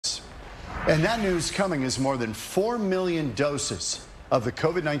And that news coming as more than 4 million doses of the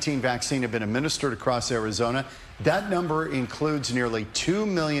COVID-19 vaccine have been administered across Arizona. That number includes nearly 2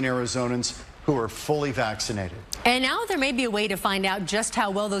 million Arizonans who are fully vaccinated. And now there may be a way to find out just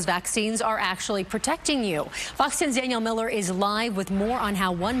how well those vaccines are actually protecting you. Fox 10's Danielle Miller is live with more on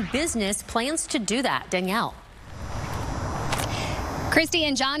how one business plans to do that. Danielle. Christy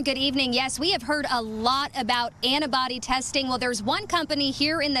and John, good evening. Yes, we have heard a lot about antibody testing. Well, there's one company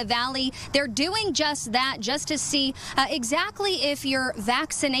here in the Valley. They're doing just that, just to see exactly if your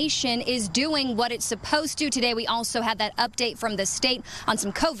vaccination is doing what it's supposed to. Today, we also had that update from the state on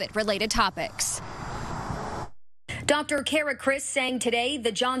some COVID-related topics. Dr. Kara Chris saying today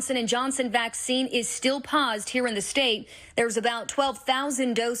the Johnson & Johnson vaccine is still paused here in the state. There's about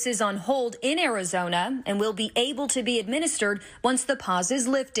 12,000 doses on hold in Arizona and will be able to be administered once the pause is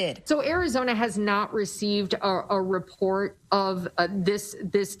lifted. So Arizona has not received a report of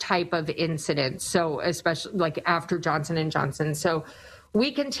this type of incident. So especially like after Johnson & Johnson. So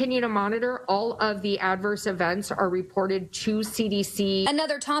we continue to monitor. All of the adverse events are reported to CDC.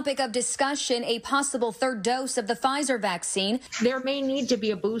 Another topic of discussion, a possible third dose of the Pfizer vaccine. There may need to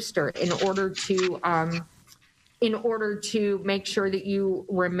be a booster in order to make sure that you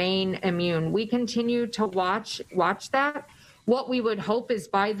remain immune. We continue to watch that. What we would hope is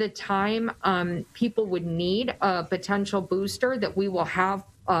by the time people would need a potential booster, that we will have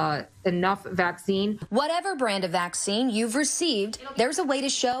enough vaccine. Whatever brand of vaccine you've received, there's a way to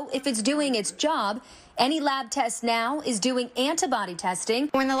show if it's doing its job. Any lab test now is doing antibody testing.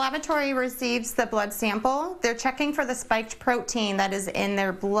 When the laboratory receives the blood sample, they're checking for the spiked protein that is in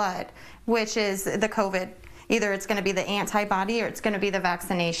their blood, which is the COVID. Either it's going to be the antibody or it's going to be the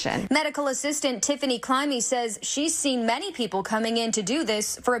vaccination. Medical assistant Tiffany Climby says she's seen many people coming in to do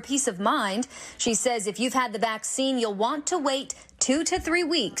this for a peace of mind. She says if you've had the vaccine, you'll want to wait 2 to 3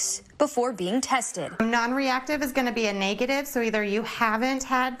 weeks before being tested. Non-reactive is going to be a negative, so either you haven't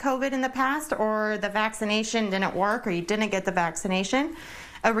had COVID in the past or the vaccination didn't work or you didn't get the vaccination.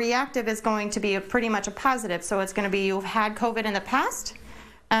 A reactive is going to be pretty much a positive, so it's going to be you've had COVID in the past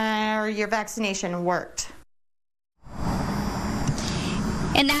or your vaccination worked.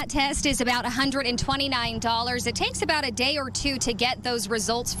 And that test is about $129. It takes about a day or two to get those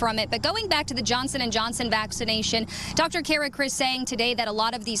results from it. But going back to the Johnson & Johnson vaccination, Dr. Kara Chris saying today that a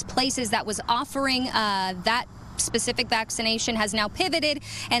lot of these places that was offering that specific vaccination has now pivoted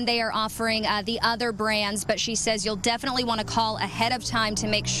and they are offering the other brands. But she says you'll definitely want to call ahead of time to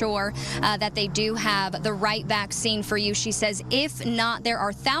make sure that they do have the right vaccine for you. She says if not, there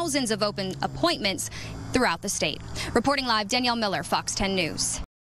are thousands of open appointments throughout the state. Reporting live, Danielle Miller, Fox 10 News.